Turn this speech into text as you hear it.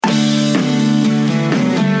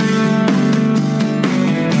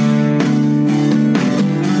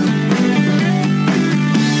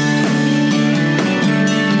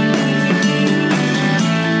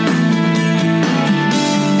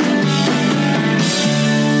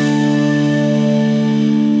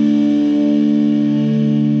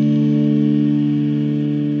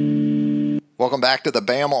Welcome back to the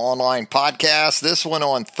Bama Online Podcast. This one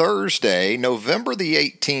on Thursday, November the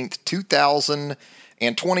 18th,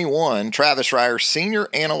 2021. Travis Reier, Senior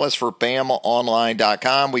Analyst for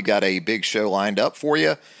BamaOnline.com. We've got a big show lined up for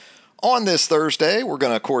you. On this Thursday, we're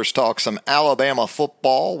going to, of course, talk some Alabama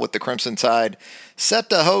football with the Crimson Tide set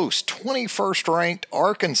to host 21st-ranked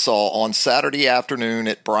Arkansas on Saturday afternoon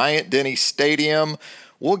at Bryant-Denny Stadium.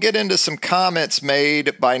 We'll get into some comments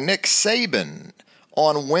made by Nick Saban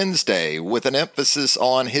on Wednesday with an emphasis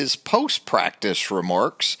on his post-practice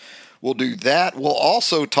remarks. We'll do that. We'll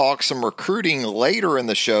also talk some recruiting later in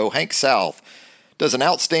the show. Hank South does an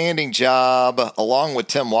outstanding job, along with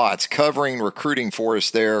Tim Watts, covering recruiting for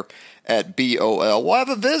us there at BOL. We'll have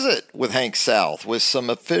a visit with Hank South with some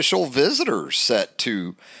official visitors set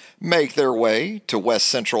to make their way to West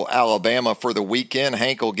Central Alabama for the weekend.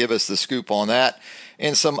 Hank will give us the scoop on that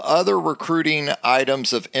and some other recruiting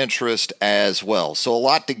items of interest as well. So a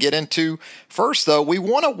lot to get into. First, though, we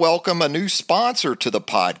want to welcome a new sponsor to the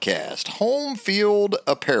podcast, Home Field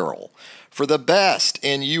Apparel. For the best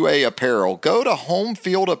in UA apparel, go to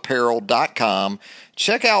homefieldapparel.com.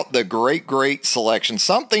 Check out the great selection,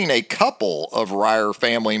 something a couple of Reier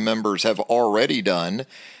family members have already done,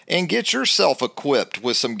 and get yourself equipped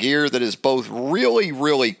with some gear that is both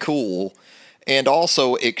really cool and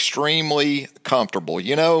also extremely comfortable.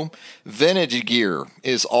 You know, vintage gear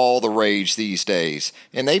is all the rage these days,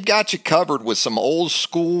 and they've got you covered with some old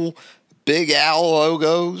school Big Al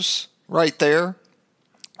logos right there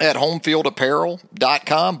at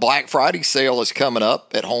homefieldapparel.com. Black Friday sale is coming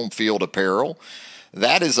up at Homefield Apparel.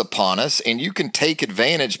 That is upon us, and you can take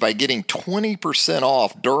advantage by getting 20%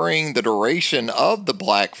 off during the duration of the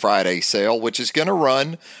Black Friday sale, which is going to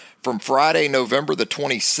run from Friday, November the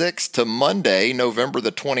 26th to Monday, November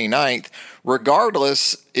the 29th.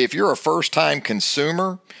 Regardless, if you're a first-time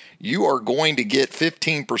consumer, you are going to get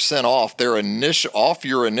 15% off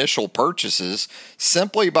your initial purchases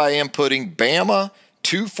simply by inputting Bama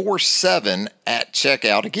 247 at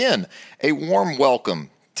checkout. Again, a warm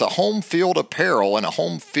welcome to Home Field Apparel and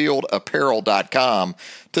homefieldapparel.com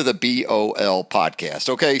to the BOL podcast.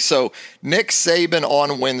 Okay, so Nick Saban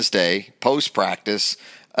on Wednesday, post-practice,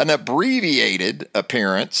 an abbreviated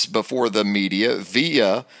appearance before the media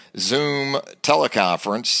via Zoom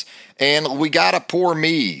teleconference, and we got a poor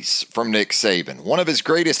me's from Nick Saban, one of his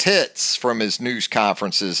greatest hits from his news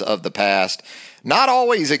conferences of the past. Not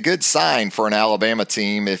always a good sign for an Alabama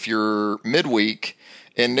team if you're midweek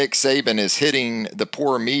and Nick Saban is hitting the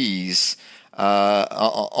poor me's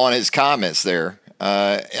on his comments there.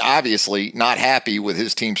 Obviously not happy with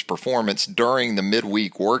his team's performance during the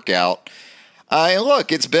midweek workout. And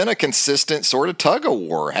look, it's been a consistent sort of tug of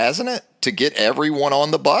war, hasn't it, to get everyone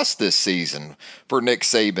on the bus this season for Nick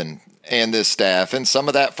Saban and this staff. And some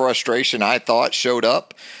of that frustration, I thought, showed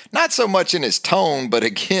up, not so much in his tone, but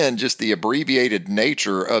again, just the abbreviated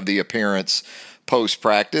nature of the appearance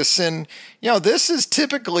post-practice. And, you know, this is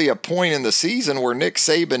typically a point in the season where Nick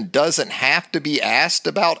Saban doesn't have to be asked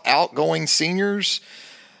about outgoing seniors,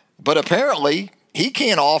 but apparently he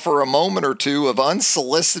can't offer a moment or two of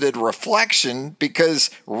unsolicited reflection because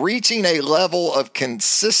reaching a level of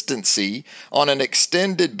consistency on an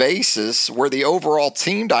extended basis where the overall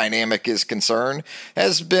team dynamic is concerned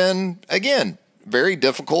has been, again, very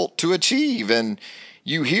difficult to achieve. And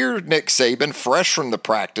you hear Nick Saban fresh from the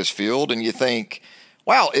practice field and you think,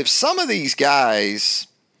 wow, if some of these guys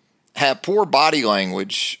have poor body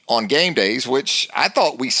language on game days, which I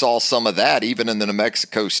thought we saw some of that even in the New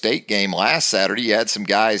Mexico State game last Saturday. You had some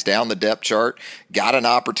guys down the depth chart, got an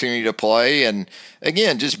opportunity to play, and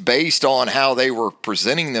again, just based on how they were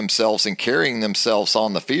presenting themselves and carrying themselves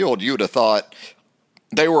on the field, you would have thought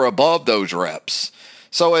they were above those reps.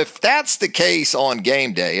 So if that's the case on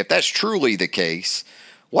game day, if that's truly the case,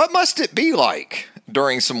 what must it be like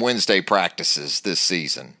during some Wednesday practices this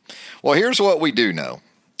season? Well, here's what we do know.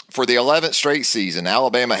 For the 11th straight season,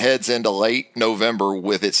 Alabama heads into late November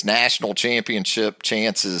with its national championship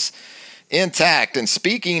chances intact. And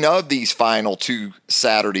speaking of these final two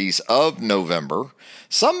Saturdays of November,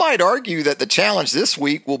 some might argue that the challenge this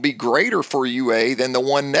week will be greater for UA than the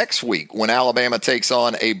one next week when Alabama takes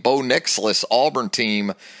on a Bo Nixless Auburn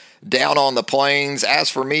team down on the plains. As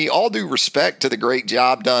for me, all due respect to the great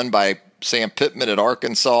job done by Sam Pittman at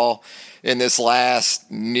Arkansas in this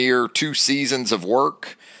last near 2 seasons of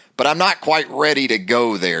work, but I'm not quite ready to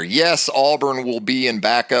go there. Yes, Auburn will be in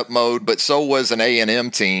backup mode, but so was an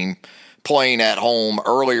A&M team playing at home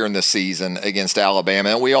earlier in the season against Alabama,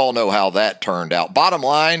 and we all know how that turned out. Bottom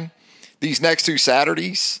line, these next 2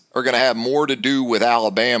 Saturdays are going to have more to do with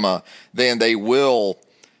Alabama than they will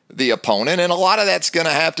the opponent. And a lot of that's going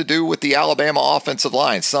to have to do with the Alabama offensive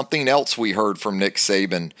line. Something else we heard from Nick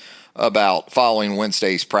Saban about following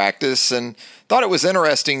Wednesday's practice, and thought it was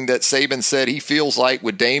interesting that Saban said he feels like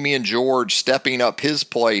with Damian George stepping up his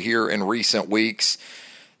play here in recent weeks,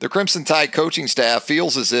 the Crimson Tide coaching staff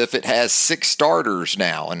feels as if it has 6 starters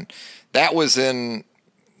now. And that was in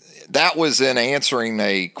answering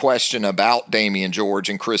a question about Damian George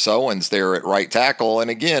and Chris Owens there at right tackle. And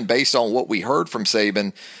again, based on what we heard from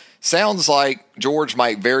Saban, sounds like George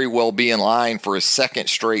might very well be in line for a second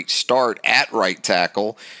straight start at right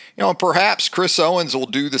tackle. Perhaps Chris Owens will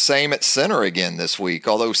do the same at center again this week,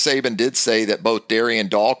 although Saban did say that both Darian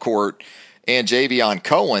Dalcourt and Javion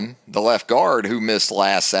Cohen, the left guard who missed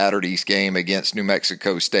last Saturday's game against New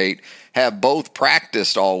Mexico State, have both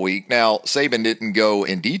practiced all week. Now, Saban didn't go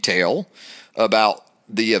in detail about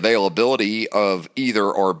the availability of either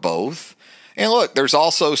or both. And look, there's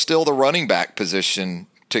also still the running back position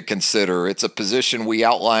to consider. It's a position we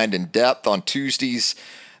outlined in depth on Tuesday's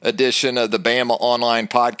edition of the Bama Online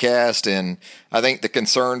podcast, and I think the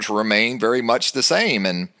concerns remain very much the same.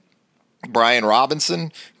 And Brian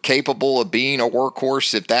Robinson, capable of being a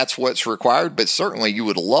workhorse if that's what's required, but certainly you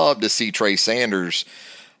would love to see Trey Sanders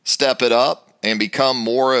step it up and become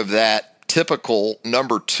more of that typical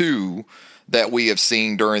number 2 that we have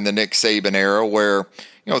seen during the Nick Saban era, where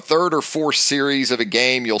third or fourth series of a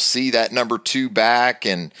game, you'll see that number 2 back,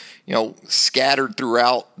 and scattered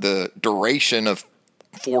throughout the duration of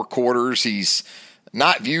 4 quarters. He's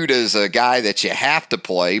not viewed as a guy that you have to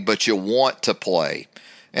play, but you want to play.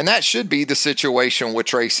 And that should be the situation with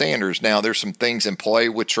Trey Sanders. Now, there's some things in play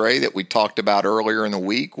with Trey that we talked about earlier in the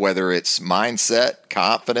week, whether it's mindset,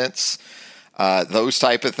 confidence, those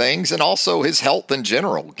type of things, and also his health in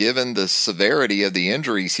general, given the severity of the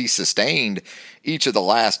injuries he sustained each of the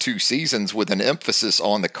last 2 seasons, with an emphasis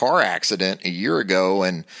on the car accident a year ago,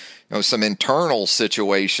 and some internal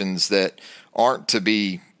situations that aren't to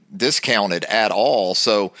be discounted at all.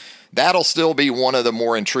 So that'll still be one of the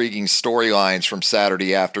more intriguing storylines from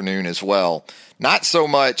Saturday afternoon as well. Not so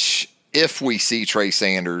much if we see Trey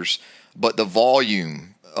Sanders, but the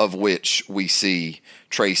volume of which we see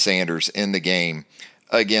Trey Sanders in the game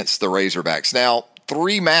against the Razorbacks. Now,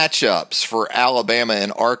 3 matchups for Alabama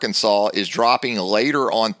and Arkansas is dropping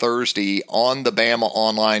later on Thursday on the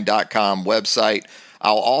BamaOnline.com website.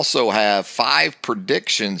 I'll also have 5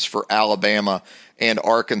 predictions for Alabama and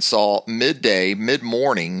Arkansas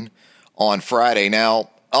mid-morning on Friday. Now,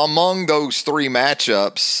 among those 3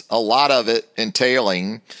 matchups, a lot of it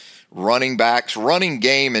entailing running backs, running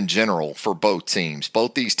game in general for both teams.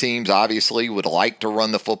 Both these teams obviously would like to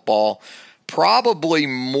run the football. Probably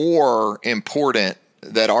more important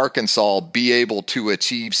that Arkansas be able to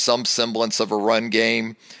achieve some semblance of a run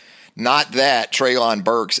game. Not that Treylon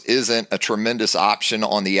Burks isn't a tremendous option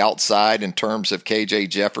on the outside in terms of KJ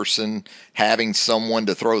Jefferson having someone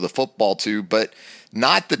to throw the football to, but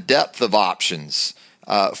not the depth of options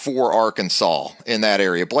for Arkansas in that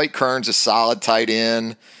area. Blake Kern's a solid tight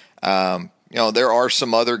end. There are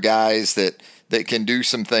some other guys that can do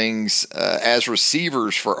some things as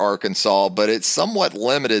receivers for Arkansas, but it's somewhat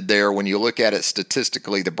limited there when you look at it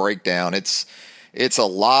statistically, the breakdown. It's a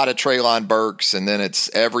lot of Treylon Burks, and then it's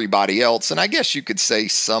everybody else. And I guess you could say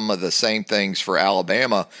some of the same things for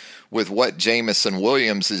Alabama with what Jamison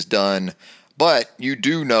Williams has done. But you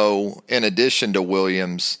do know, in addition to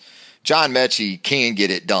Williams, John Mechie can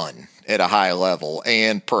get it done at a high level.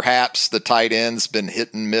 And perhaps the tight end's been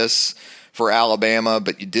hit and miss for Alabama,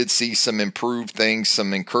 but you did see some improved things,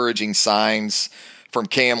 some encouraging signs from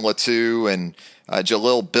Cam Latu and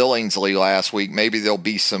Jalil Billingsley last week. Maybe there'll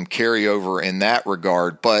be some carryover in that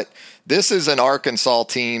regard. But this is an Arkansas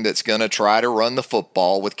team that's going to try to run the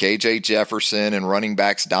football with KJ Jefferson and running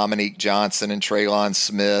backs Dominique Johnson and Traylon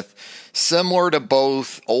Smith, similar to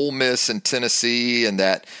both Ole Miss and Tennessee, in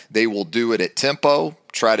that they will do it at tempo,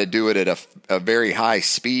 try to do it at a very high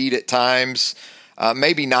speed at times.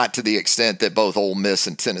 Maybe not to the extent that both Ole Miss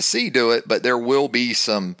and Tennessee do it, but there will be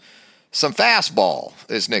some fastball,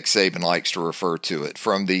 as Nick Saban likes to refer to it,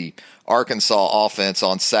 from the Arkansas offense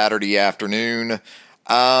on Saturday afternoon.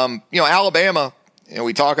 Alabama,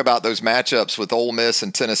 we talk about those matchups with Ole Miss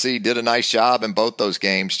and Tennessee, did a nice job in both those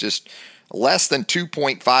games, just less than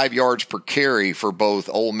 2.5 yards per carry for both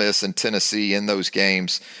Ole Miss and Tennessee in those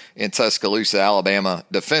games in Tuscaloosa. Alabama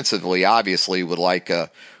defensively obviously would like a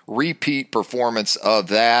repeat performance of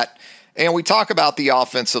that. And we talk about the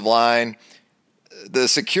offensive line. The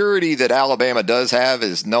security that Alabama does have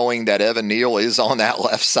is knowing that Evan Neal is on that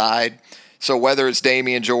left side. So whether it's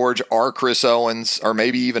Damian George or Chris Owens, or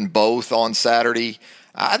maybe even both on Saturday,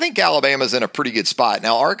 I think Alabama's in a pretty good spot.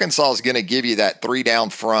 Now, Arkansas is going to give you that 3 down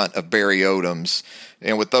front of Barry Odoms.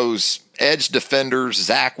 And with those edge defenders,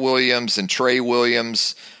 Zach Williams and Trey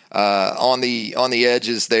Williams on the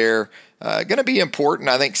edges there, going to be important,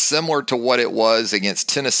 I think, similar to what it was against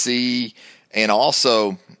Tennessee and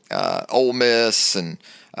also Ole Miss, and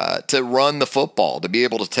to run the football, to be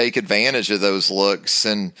able to take advantage of those looks.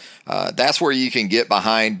 And that's where you can get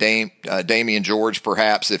behind Damian George,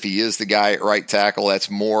 perhaps, if he is the guy at right tackle. That's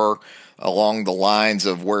more along the lines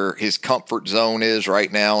of where his comfort zone is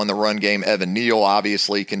right now in the run game. Evan Neal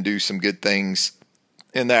obviously can do some good things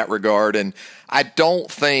in that regard. And I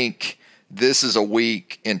don't think this is a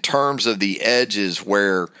week in terms of the edges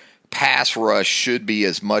where pass rush should be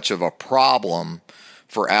as much of a problem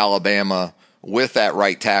for Alabama with that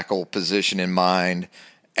right tackle position in mind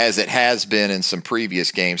as it has been in some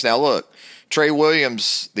previous games. Now, look, Trey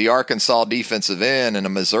Williams, the Arkansas defensive end and a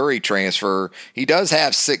Missouri transfer, he does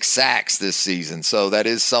have 6 sacks this season, so that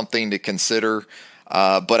is something to consider.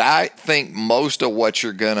 But I think most of what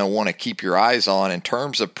you're going to want to keep your eyes on in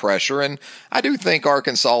terms of pressure, and I do think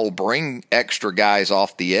Arkansas will bring extra guys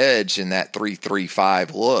off the edge in that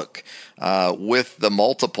 3-3-5 look with the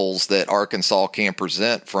multiples that Arkansas can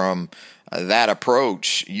present from that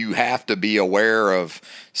approach. You have to be aware of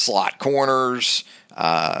slot corners,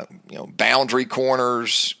 boundary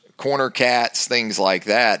corners, corner cats, things like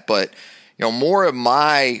that. But more of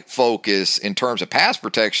my focus in terms of pass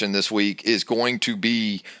protection this week is going to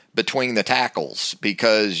be between the tackles,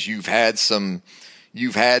 because you've had some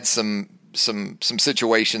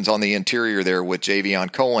situations on the interior there with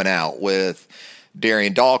Javion Cohen out, with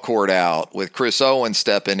Darian Dalcourt out, with Chris Owen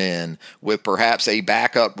stepping in, with perhaps a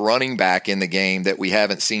backup running back in the game that we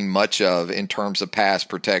haven't seen much of in terms of pass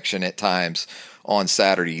protection at times on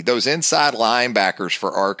Saturday. Those inside linebackers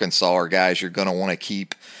for Arkansas are guys you're going to want to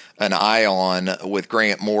keep an eye on, with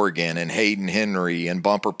Grant Morgan and Hayden Henry and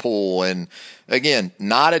Bumper Poole. And again,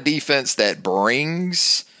 not a defense that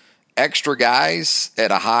brings extra guys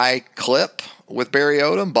at a high clip with Barry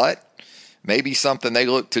Odom, but maybe something they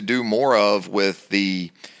look to do more of with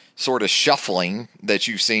the sort of shuffling that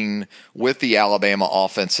you've seen with the Alabama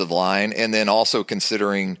offensive line, and then also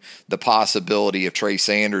considering the possibility of Trey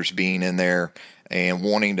Sanders being in there and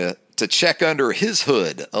wanting to check under his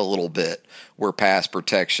hood a little bit where pass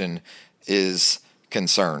protection is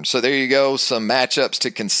concerned. So there you go, some matchups to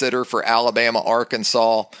consider for Alabama,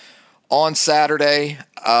 Arkansas on Saturday.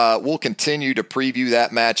 We'll continue to preview that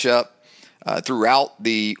matchup throughout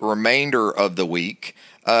the remainder of the week.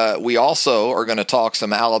 We also are going to talk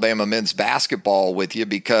some Alabama men's basketball with you,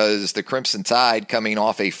 because the Crimson Tide, coming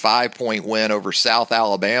off a 5-point win over South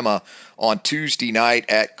Alabama on Tuesday night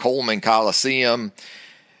at Coleman Coliseum.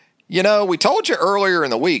 We told you earlier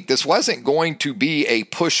in the week this wasn't going to be a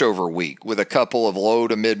pushover week with a couple of low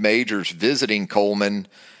to mid majors visiting Coleman.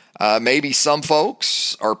 Maybe some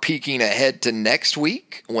folks are peeking ahead to next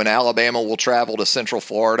week when Alabama will travel to Central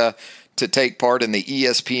Florida to take part in the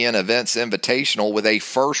ESPN Events Invitational with a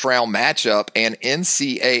first-round matchup and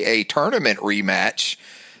NCAA tournament rematch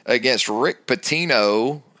against Rick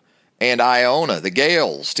Pitino and Iona, the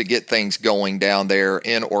Gales, to get things going down there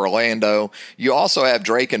in Orlando. You also have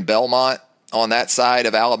Drake and Belmont on that side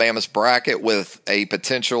of Alabama's bracket with a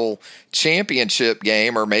potential championship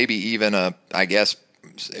game, or maybe even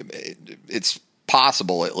it's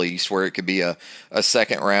possible at least, where it could be a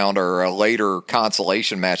second round or a later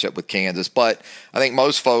consolation matchup with Kansas. But I think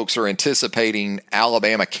most folks are anticipating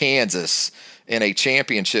Alabama-Kansas in a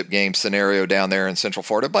championship game scenario down there in Central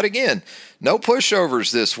Florida. But again, no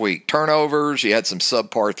pushovers this week. Turnovers, you had some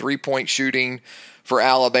subpar three-point shooting for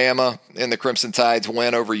Alabama in the Crimson Tide's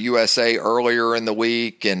win over USA earlier in the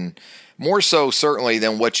week, and more so certainly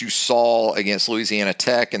than what you saw against Louisiana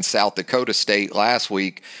Tech and South Dakota State last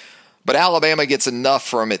week. But Alabama gets enough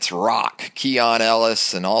from its rock, Keon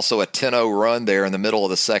Ellis, and also a 10-0 run there in the middle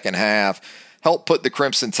of the second half, helped put the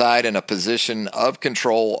Crimson Tide in a position of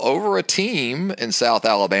control over a team in South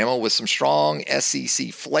Alabama with some strong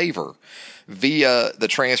SEC flavor via the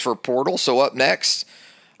transfer portal. So up next,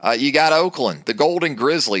 you got Oakland, the Golden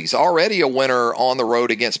Grizzlies, already a winner on the road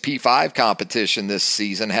against P5 competition this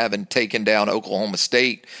season, having taken down Oklahoma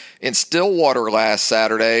State in Stillwater last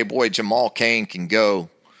Saturday. Boy, Jamal Cain can go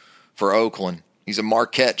for Oakland. He's a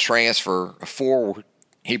Marquette transfer, a forward.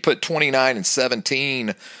 He put 29 and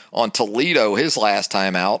 17 on Toledo his last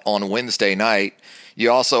time out on Wednesday night.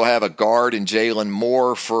 You also have a guard in Jalen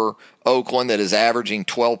Moore for Oakland that is averaging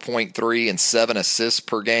 12.3 and 7 assists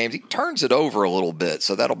per game. He turns it over a little bit,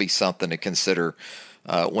 so that'll be something to consider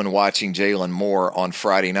when watching Jalen Moore on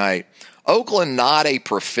Friday night. Oakland, not a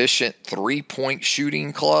proficient three-point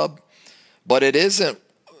shooting club, but it isn't.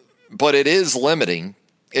 But it is limiting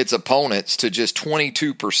its opponents to just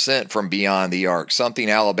 22% from beyond the arc, something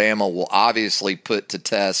Alabama will obviously put to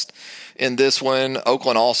test in this one.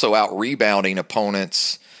 Oakland also out-rebounding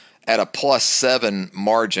opponents at a +7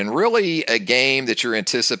 margin. Really a game that you're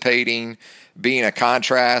anticipating being a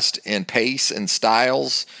contrast in pace and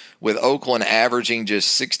styles, with Oakland averaging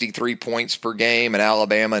just 63 points per game and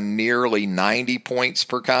Alabama nearly 90 points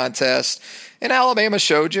per contest. And Alabama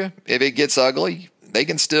showed you, if it gets ugly, they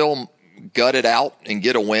can still gut it out and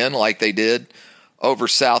get a win like they did over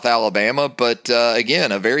South Alabama. But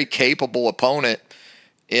again, a very capable opponent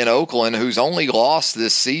in Oakland, who's only lost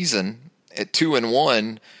this season at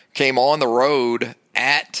 2-1, came on the road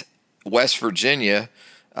at West Virginia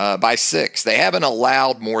by 6. They haven't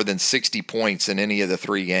allowed more than 60 points in any of the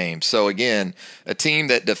 3 games. So again, a team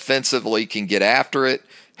that defensively can get after it,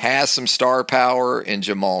 has some star power in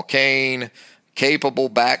Jamal Cain, capable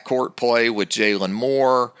backcourt play with Jalen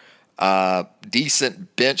Moore,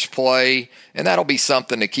 decent bench play, and that'll be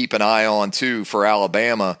something to keep an eye on too for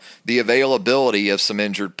Alabama. The availability of some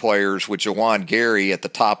injured players, with Juwan Gary at the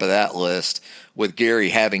top of that list, with Gary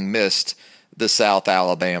having missed the South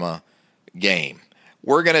Alabama game.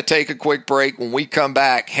 We're going to take a quick break. When we come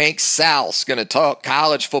back, Hank South's going to talk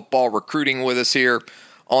college football recruiting with us here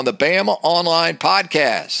on the Bama Online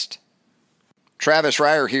Podcast. Travis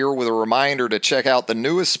Reier here with a reminder to check out the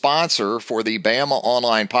newest sponsor for the Bama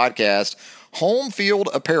Online Podcast, Home Field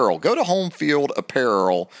Apparel. Go to Home Field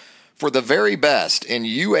Apparel for the very best in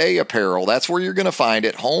UA apparel. That's where you're going to find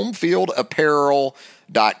it,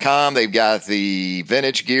 homefieldapparel.com. They've got the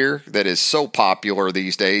vintage gear that is so popular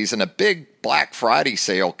these days, and a big Black Friday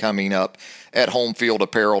sale coming up at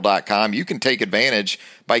homefieldapparel.com. You can take advantage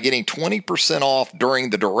by getting 20% off during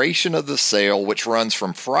the duration of the sale, which runs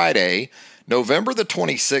from Friday, November the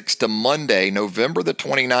 26th to Monday, November the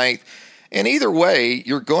 29th. And either way,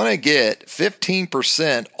 you're going to get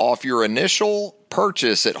 15% off your initial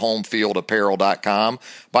purchase at homefieldapparel.com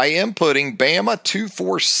by inputting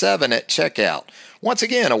Bama247 at checkout. Once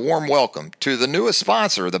again, a warm welcome to the newest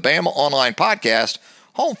sponsor of the Bama Online Podcast,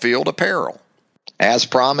 Home Field Apparel. As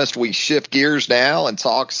promised, we shift gears now and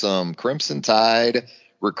talk some Crimson Tide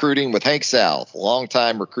recruiting with Hank South,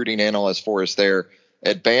 longtime recruiting analyst for us there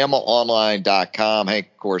at BamaOnline.com. Hank,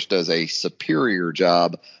 of course, does a superior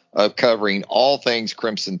job of covering all things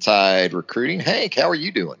Crimson Tide recruiting. Hank, how are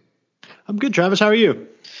you doing? I'm good, Travis. How are you?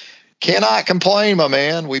 Cannot complain, my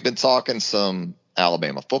man. We've been talking some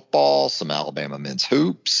Alabama football, some Alabama men's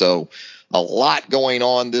hoops. So a lot going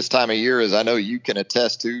on this time of year, as I know you can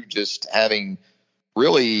attest to, just having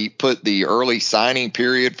really put the early signing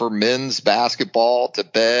period for men's basketball to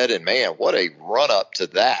bed. And man, what a run up to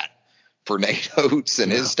that for Nate Oates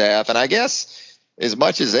and his staff. And I guess as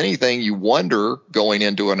much as anything, you wonder going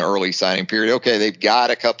into an early signing period, okay, they've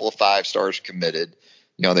got a couple of 5-stars committed.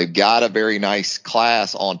 You know, they've got a very nice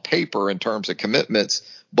class on paper in terms of commitments,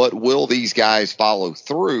 but will these guys follow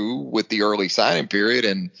through with the early signing period?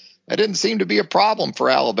 And that didn't seem to be a problem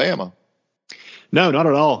for Alabama. No, not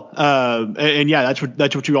at all. And yeah,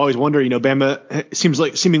 that's what you always wonder. You know, Bama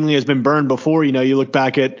seemingly has been burned before. You know, you look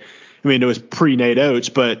back at, I mean, it was pre-Nate Oates,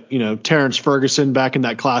 but, you know, Terrence Ferguson back in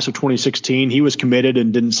that class of 2016, he was committed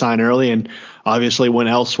and didn't sign early and obviously went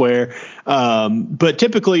elsewhere. But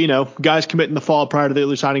typically, you know, guys commit in the fall prior to the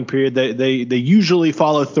early signing period, they usually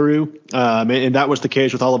follow through. And that was the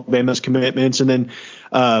case with all of Bama's commitments. And then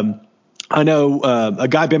I know a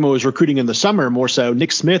guy Bama was recruiting in the summer more so,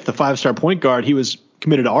 Nick Smith, the 5-star point guard, he was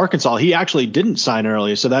committed to Arkansas. He actually didn't sign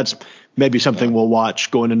early. So that's maybe something we'll watch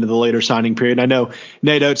going into the later signing period. I know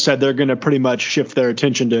Nate Oates said they're going to pretty much shift their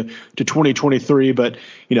attention to 2023, but,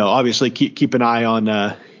 you know, obviously keep an eye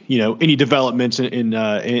on, you know, any developments in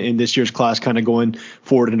this year's class kind of going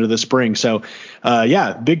forward into the spring. So,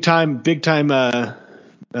 yeah, big time for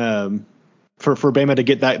Bama to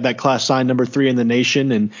get that class signed number 3 in the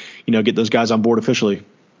nation and, you know, get those guys on board officially.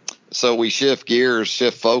 So we shift gears,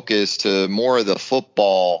 shift focus to more of the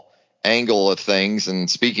football angle of things. And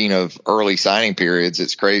speaking of early signing periods,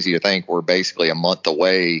 it's crazy to think we're basically a month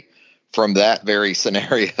away from that very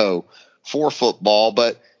scenario for football.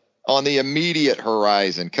 But on the immediate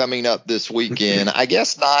horizon coming up this weekend, I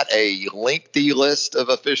guess not a lengthy list of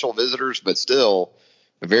official visitors, but still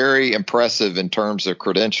very impressive in terms of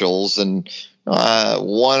credentials. And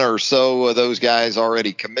one or so of those guys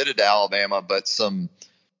already committed to Alabama, but some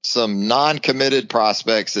non-committed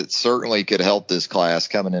prospects that certainly could help this class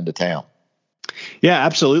coming into town. Yeah,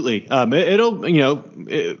 absolutely. It'll, you know,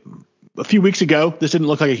 a few weeks ago, this didn't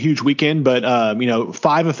look like a huge weekend, but, you know,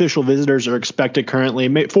 5 official visitors are expected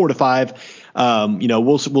currently, 4 to 5.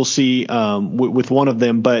 We'll see with one of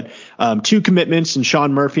them, but 2 commitments in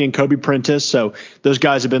Sean Murphy and Kobe Prentice. So those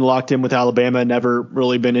guys have been locked in with Alabama. Never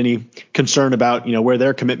really been any concern about where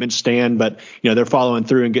their commitments stand, but they're following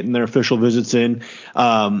through and getting their official visits in.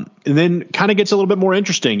 And then kind of gets a little bit more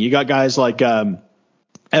interesting. You got guys like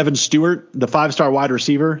Evan Stewart, the 5-star wide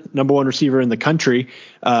receiver, number 1 receiver in the country,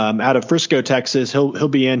 out of Frisco, Texas. He'll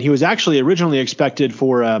be in. He was actually originally expected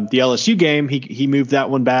for the LSU game. He moved that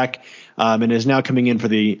one back and is now coming in for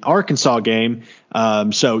the Arkansas game.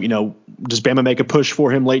 Does Bama make a push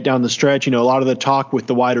for him late down the stretch? A lot of the talk with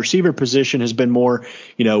the wide receiver position has been more,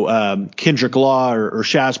 Kendrick Law or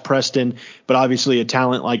Shaz Preston, but obviously a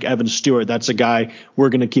talent like Evan Stewart, that's a guy we're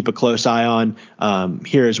going to keep a close eye on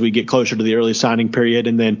here as we get closer to the early signing period.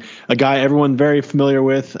 And then a guy everyone very familiar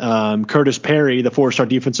with, Curtis Perry, the 4-star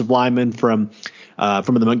defensive lineman from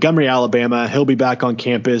the Montgomery, Alabama. He'll be back on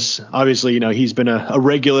campus. Obviously, he's been a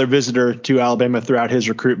regular visitor to Alabama throughout his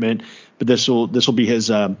recruitment, but this will be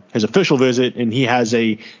his official visit, and he has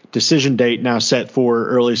a decision date now set for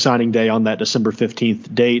early signing day on that December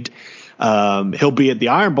 15th date. He'll be at the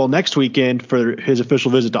Iron Bowl next weekend for his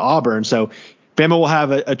official visit to Auburn. So Bama will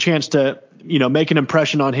have a chance to make an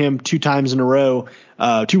impression on him 2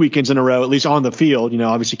 weekends in a row, at least on the field.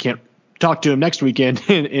 Obviously can't talk to him next weekend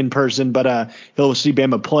in person, but he'll see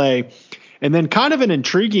Bama play. And then kind of an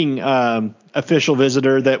intriguing official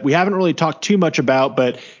visitor that we haven't really talked too much about,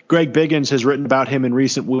 but Greg Biggins has written about him in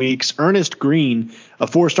recent weeks. Ernest Green, a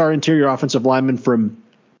 4-star interior offensive lineman from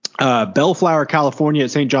Bellflower, California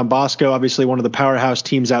at St. John Bosco, obviously one of the powerhouse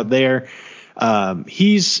teams out there.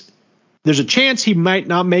 There's a chance he might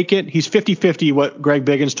not make it. He's 50-50, what Greg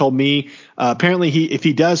Biggins told me. Apparently, if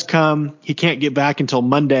he does come, he can't get back until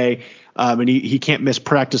Monday. And he can't miss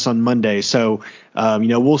practice on Monday. So,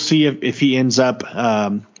 we'll see if he ends up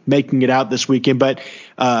making it out this weekend. But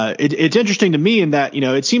it's interesting to me in that,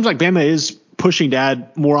 it seems like Bama is pushing to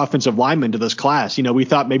add more offensive linemen to this class. We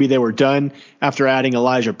thought maybe they were done after adding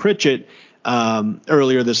Elijah Pritchett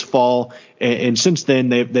earlier this fall. And since then,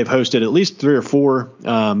 they've hosted at least 3 or 4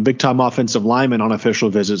 big-time offensive linemen on official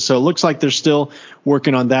visits. So it looks like they're still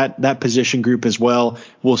working on that position group as well.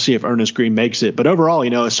 We'll see if Ernest Green makes it. But overall,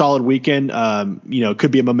 a solid weekend,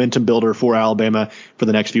 could be a momentum builder for Alabama for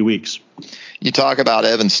the next few weeks. You talk about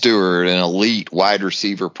Evan Stewart, an elite wide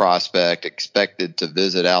receiver prospect expected to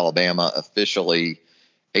visit Alabama officially,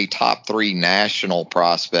 a top 3 national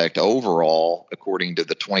prospect overall, according to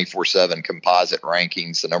the 24/7 composite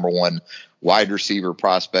rankings, the number 1 wide receiver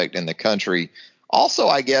prospect in the country. Also,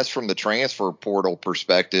 I guess from the transfer portal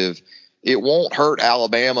perspective, it won't hurt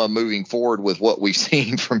Alabama moving forward with what we've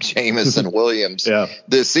seen from Jamison Williams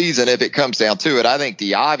this season. If it comes down to it, I think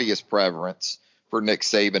the obvious preference for Nick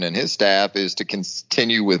Saban and his staff is to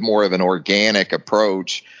continue with more of an organic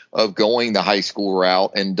approach of going the high school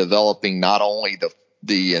route and developing not only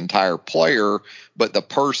the entire player, but the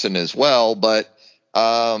person as well. But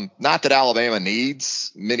not that Alabama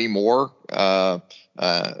needs many more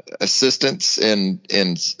assistance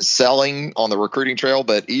in selling on the recruiting trail,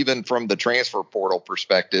 but even from the transfer portal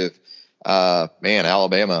perspective,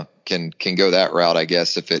 Alabama can go that route, I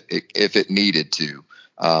guess, if it needed to.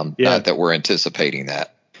 Not that we're anticipating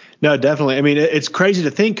that. No, definitely. I mean, it's crazy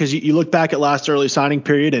to think because you look back at last early signing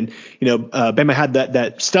period, and Bama had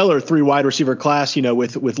that stellar 3 wide receiver class,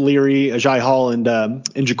 with Leary, Ajay Hall, and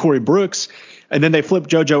Ja'Cory Brooks. And then they flipped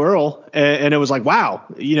JoJo Earl, and it was like, wow,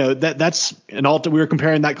 that's an alt. We were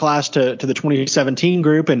comparing that class to the 2017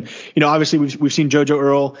 group, and obviously we've seen JoJo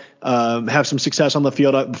Earl have some success on the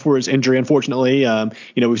field before his injury. Unfortunately,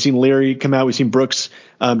 we've seen Leary come out, we've seen Brooks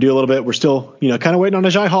do a little bit. We're still kind of waiting on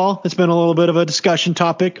Ajay Hall. It's been a little bit of a discussion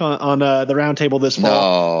topic on the roundtable this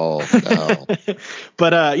fall. No.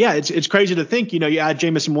 But it's crazy to think. You add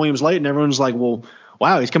Jamison Williams late, and everyone's like, well,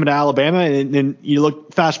 wow, he's coming to Alabama. And then you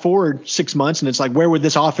look fast forward 6 months and it's like, where would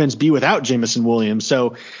this offense be without Jamison Williams?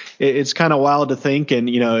 So it's kind of wild to think. And,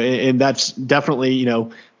 and that's definitely, a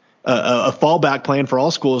fallback plan for all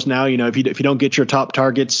schools now. If you don't get your top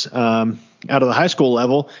targets out of the high school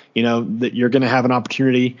level, that you're going to have an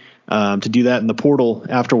opportunity to do that in the portal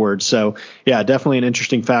afterwards. So yeah, definitely an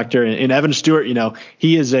interesting factor. And Evan Stewart,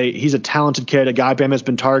 he's a talented kid, a guy Bama has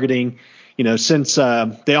been targeting, since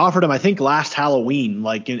they offered him, I think last Halloween,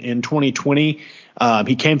 like in 2020.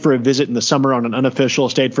 He came for a visit in the summer on an unofficial,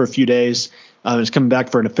 stayed for a few days. He's coming back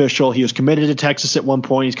for an official. He was committed to Texas at one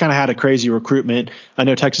point. He's kind of had a crazy recruitment. I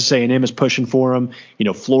know Texas A&M is pushing for him.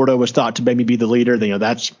 Florida was thought to maybe be the leader.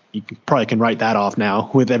 You probably can write that off now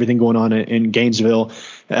with everything going on in Gainesville.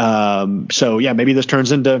 So yeah, maybe this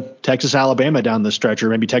turns into Texas, Alabama down the stretch, or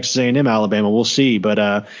maybe Texas A&M, Alabama. We'll see.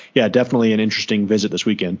 But yeah, definitely an interesting visit this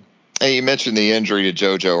weekend. Hey, you mentioned the injury to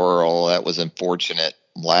JoJo Earl. That was unfortunate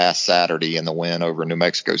last Saturday in the win over New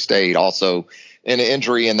Mexico State. Also, an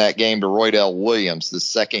injury in that game to Roydell Williams, the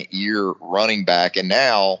second-year running back. And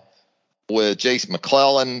now with Jason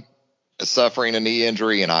McClellan suffering a knee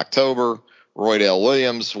injury in October, Roydell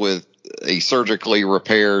Williams with a surgically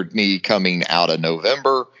repaired knee coming out of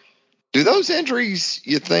November. Do those injuries,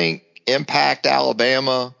 you think, impact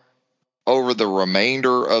Alabama over the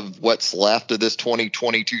remainder of what's left of this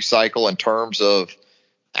 2022 cycle in terms of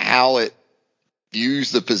how it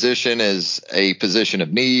views the position as a position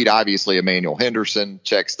of need? Obviously, Emmanuel Henderson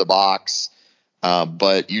checks the box,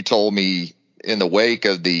 but you told me in the wake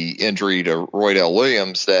of the injury to Roydell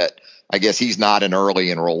Williams that I guess he's not an early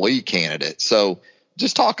enrollee candidate. So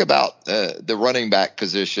just talk about the running back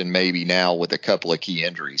position maybe now with a couple of key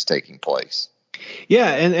injuries taking place. Yeah,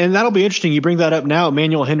 and that'll be interesting. You bring that up now.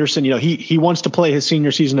 Emmanuel Henderson, he wants to play his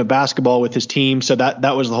senior season of basketball with his team, so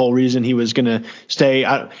that was the whole reason he was going to stay.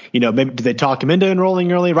 Maybe did they talk him into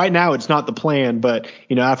enrolling early? Right now, it's not the plan, but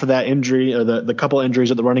after that injury or the couple injuries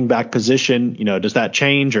at the running back position, does that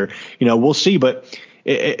change? Or we'll see. But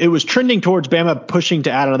it was trending towards Bama pushing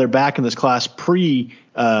to add another back in this class pre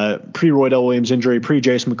Roydell Williams injury, pre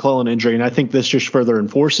Jason McClellan injury, and I think this just further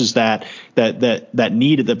enforces that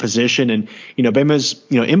need at the position. And Bama's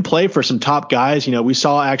in play for some top guys. We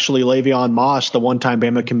saw actually Le'Veon Moss, the one-time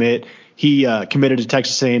Bama commit. He committed to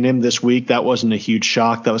Texas A&M this week. That wasn't a huge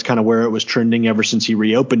shock. That was kind of where it was trending ever since he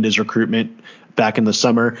reopened his recruitment back in the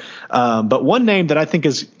summer. But one name that I think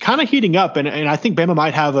is kind of heating up, and I think Bama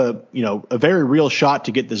might have a very real shot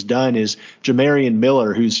to get this done, is Jamarian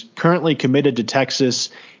Miller, who's currently committed to Texas.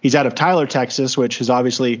 He's out of Tyler, Texas, which has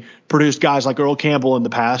obviously produced guys like Earl Campbell in the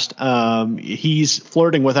past. He's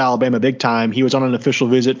flirting with Alabama big time. He was on an official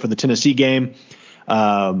visit for the Tennessee game.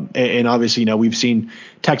 And obviously, we've seen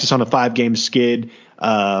Texas on a 5-game skid.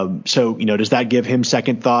 So does that give him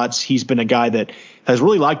second thoughts? He's been a guy that has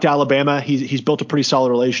really liked Alabama. He's built a pretty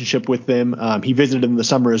solid relationship with them. He visited them in the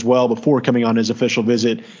summer as well before coming on his official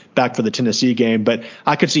visit back for the Tennessee game. But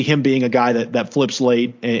I could see him being a guy that flips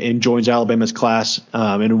late and joins Alabama's class,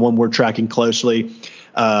 and one we're tracking closely.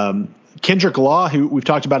 Kendrick Law, who we've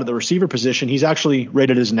talked about at the receiver position, he's actually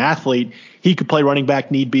rated as an athlete. He could play running back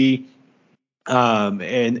need be.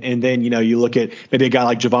 And then, you look at maybe a guy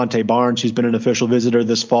like Javante Barnes, who's been an official visitor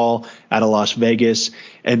this fall out of Las Vegas.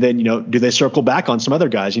 And then, do they circle back on some other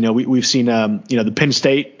guys? We've seen, the Penn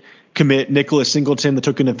State commit Nicholas Singleton that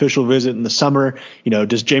took an official visit in the summer.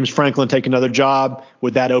 Does James Franklin take another job?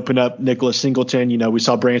 Would that open up Nicholas Singleton? We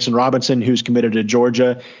saw Branson Robinson, who's committed to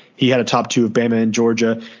Georgia. He had a top 2 of Bama in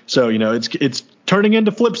Georgia. So, it's turning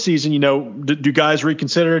into flip season. Do guys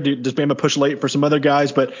reconsider? Does Bama push late for some other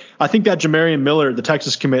guys? But I think that Jamarian Miller, the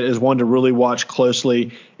Texas commit, is one to really watch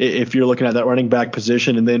closely if you're looking at that running back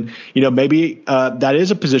position. And then, maybe that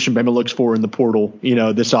is a position Bama looks for in the portal,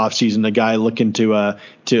 this offseason, a guy looking to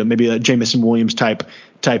maybe a Jamison Williams type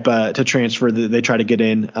to transfer that they try to get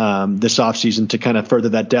in this offseason to kind of further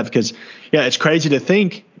that depth. Because, it's crazy to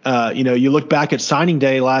think, you look back at signing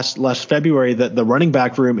day last February, that the running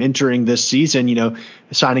back room entering this season,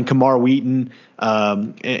 signing Kamar Wheaton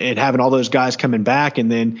and having all those guys coming back.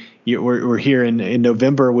 And then we're here in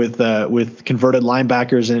November with converted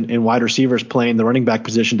linebackers and wide receivers playing the running back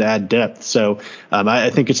position to add depth. So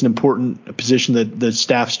I think it's an important position that the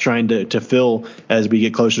staff's trying to fill as we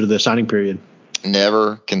get closer to the signing period.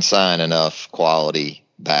 Never can sign enough quality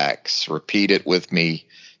backs. Repeat it with me.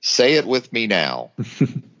 Say it with me now.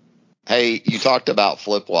 Hey, you talked about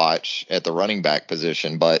flip watch at the running back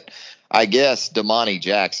position, but I guess Damani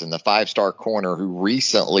Jackson, the 5-star corner who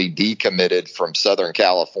recently decommitted from Southern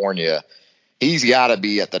California, he's got to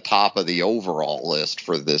be at the top of the overall list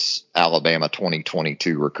for this Alabama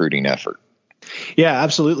 2022 recruiting effort. Yeah,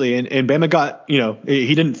 absolutely. And Bama got,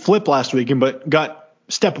 he didn't flip last weekend, but got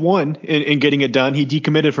step one in getting it done. He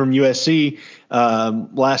decommitted from USC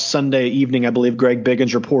last Sunday evening. I believe Greg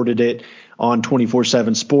Biggins reported it on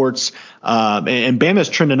 24/7 Sports. And Bama's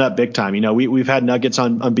trending up big time. We've had nuggets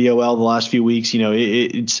on BOL the last few weeks.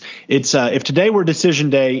 It's if today were decision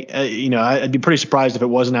day, I'd be pretty surprised if it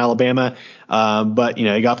wasn't Alabama. But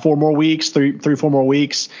he got 4 more weeks, 4 more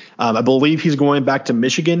weeks. I believe he's going back to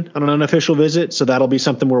Michigan on an unofficial visit, so that'll be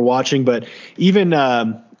something we're watching. But even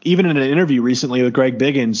in an interview recently with Greg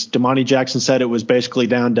Biggins, Damani Jackson said it was basically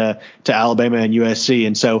down to Alabama and USC.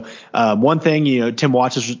 And so one thing, Tim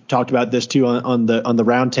Watts has talked about this too on the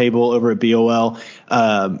round table over at BOL.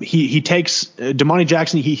 He takes Damani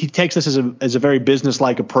Jackson. He takes this as a very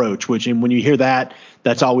business-like approach, which, and when you hear that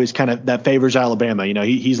that's always kind of that favors Alabama.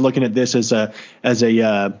 He's looking at this as a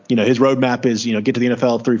his roadmap is, get to the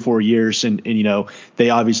NFL 3-4 years. And they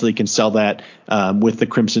obviously can sell that with the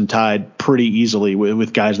Crimson Tide pretty easily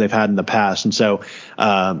with guys they've had in the past. And so,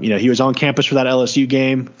 he was on campus for that LSU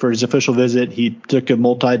game for his official visit. He took a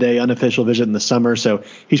multi-day unofficial visit in the summer. So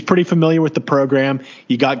he's pretty familiar with the program.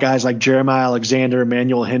 You got guys like Jeremiah Alexander,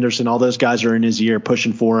 Emmanuel Henderson, all those guys are in his ear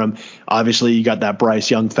pushing for him. Obviously, you got that Bryce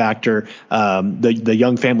Young factor. The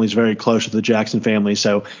Young family is very close with the Jackson family.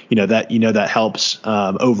 So, that helps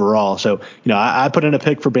overall. So, I put in a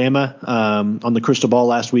pick for Bama on the crystal ball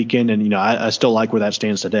last weekend, and, I still like where that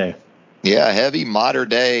stands today. Yeah, heavy modern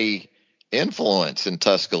day influence in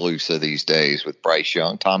Tuscaloosa these days with Bryce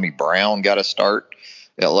Young. Tommy Brown got a start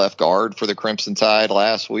at left guard for the Crimson Tide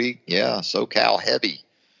last week. Yeah, SoCal heavy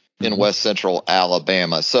in West Central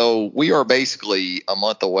Alabama. So we are basically a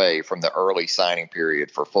month away from the early signing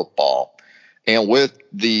period for football. And with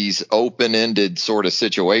these open-ended sort of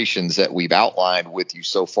situations that we've outlined with you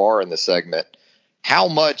so far in the segment, how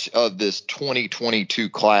much of this 2022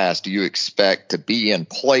 class do you expect to be in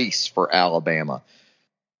place for Alabama?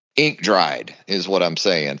 Ink dried is what I'm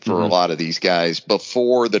saying for a lot of these guys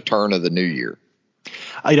before the turn of the new year.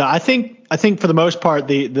 I think for the most part,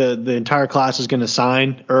 the entire class is going to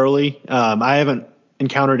sign early. I haven't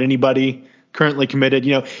encountered anybody currently committed.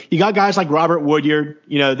 You got guys like Robert Woodyard.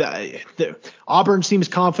 Auburn seems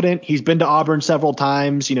confident. He's been to Auburn several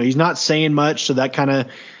times. He's not saying much, so that kind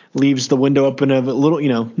of leaves the window open of a little.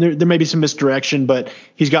 There may be some misdirection, but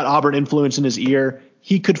he's got Auburn influence in his ear.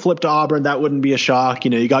 He could flip to Auburn. That wouldn't be a shock.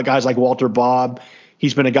 You got guys like Walter Bobb.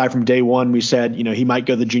 He's been a guy from day one. We said, he might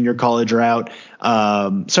go the junior college route.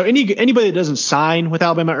 So anybody that doesn't sign with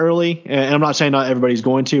Alabama early, and I'm not saying not everybody's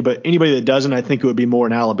going to, but anybody that doesn't, I think it would be more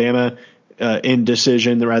an Alabama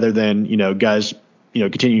indecision rather than, guys,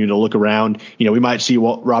 continuing to look around. We might see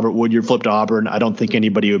Robert Woodyard flip to Auburn. I don't think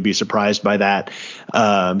anybody would be surprised by that.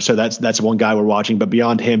 So that's one guy we're watching. But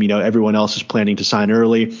beyond him, everyone else is planning to sign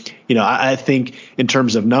early. I think in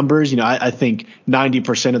terms of numbers, I think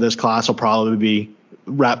 90% of this class will probably be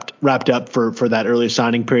wrapped up for that early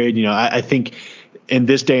signing period. I think in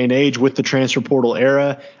this day and age with the transfer portal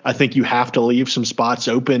era, I think you have to leave some spots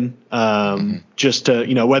open just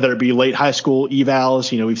to, whether it be late high school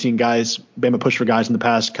evals, we've seen Bama push for guys in the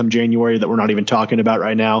past come January that we're not even talking about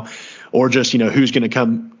right now, or just, who's going to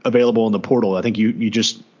come available in the portal. I think you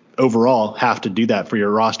just overall have to do that for your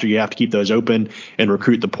roster. You have to keep those open and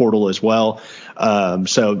recruit the portal as well.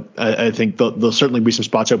 So I think there'll certainly be some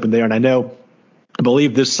spots open there. And I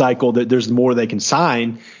believe this cycle that there's more they can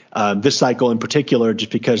sign this cycle in particular,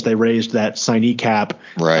 just because they raised that signee cap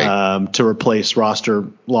to replace roster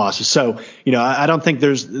losses. So, I don't think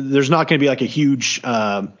there's not going to be like a huge,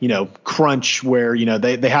 crunch where,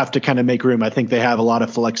 they have to kind of make room. I think they have a lot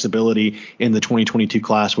of flexibility in the 2022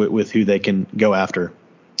 class with who they can go after.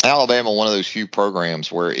 Alabama, one of those few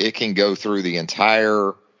programs where it can go through the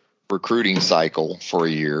entire recruiting cycle for a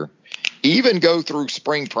year, even go through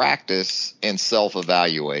spring practice and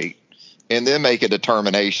self-evaluate, and then make a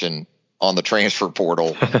determination on the transfer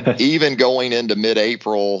portal, even going into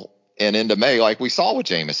mid-April and into May, like we saw with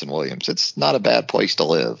Jameson Williams. It's not a bad place to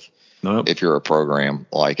live if you're a program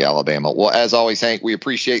like Alabama. Well, as always, Hank, we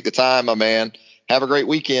appreciate the time, my man. Have a great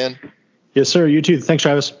weekend. Yes, sir. You too. Thanks,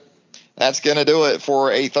 Travis. That's going to do it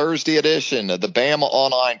for a Thursday edition of the Bama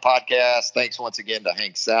Online Podcast. Thanks once again to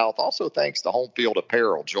Hank South. Also, thanks to Home Field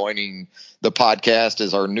Apparel joining the podcast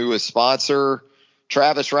as our newest sponsor.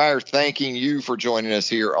 Travis Reier, thanking you for joining us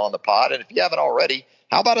here on the pod. And if you haven't already,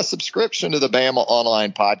 how about a subscription to the Bama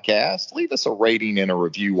Online Podcast? Leave us a rating and a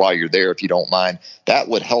review while you're there, if you don't mind. That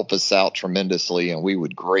would help us out tremendously, and we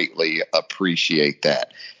would greatly appreciate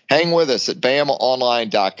that. Hang with us at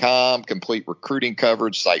BamaOnline.com. Complete recruiting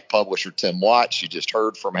coverage. Site publisher Tim Watts, you just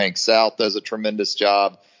heard from Hank South, does a tremendous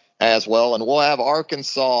job as well. And we'll have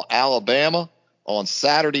Arkansas, Alabama on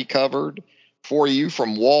Saturday covered for you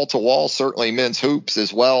from wall to wall. Certainly men's hoops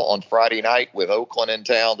as well on Friday night with Oakland in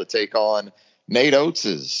town to take on Nate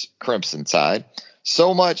Oates' Crimson Tide.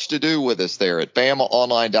 So much to do with us there at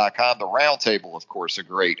BamaOnline.com. The Roundtable, of course, a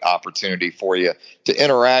great opportunity for you to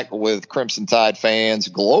interact with Crimson Tide fans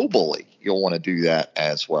globally. You'll want to do that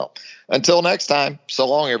as well. Until next time, so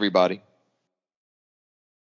long, everybody.